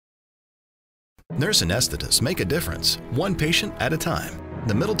Nurse anesthetists make a difference, one patient at a time.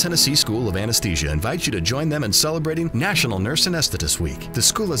 The Middle Tennessee School of Anesthesia invites you to join them in celebrating National Nurse Anesthetist Week. The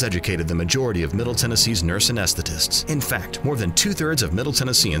school has educated the majority of Middle Tennessee's nurse anesthetists. In fact, more than 2/3 of Middle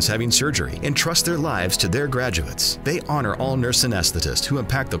Tennesseans having surgery entrust their lives to their graduates. They honor all nurse anesthetists who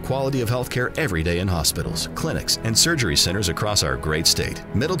impact the quality of healthcare every day in hospitals, clinics, and surgery centers across our great state.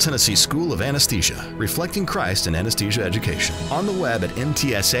 Middle Tennessee School of Anesthesia, reflecting Christ in anesthesia education. On the web at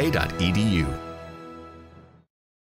mtsa.edu.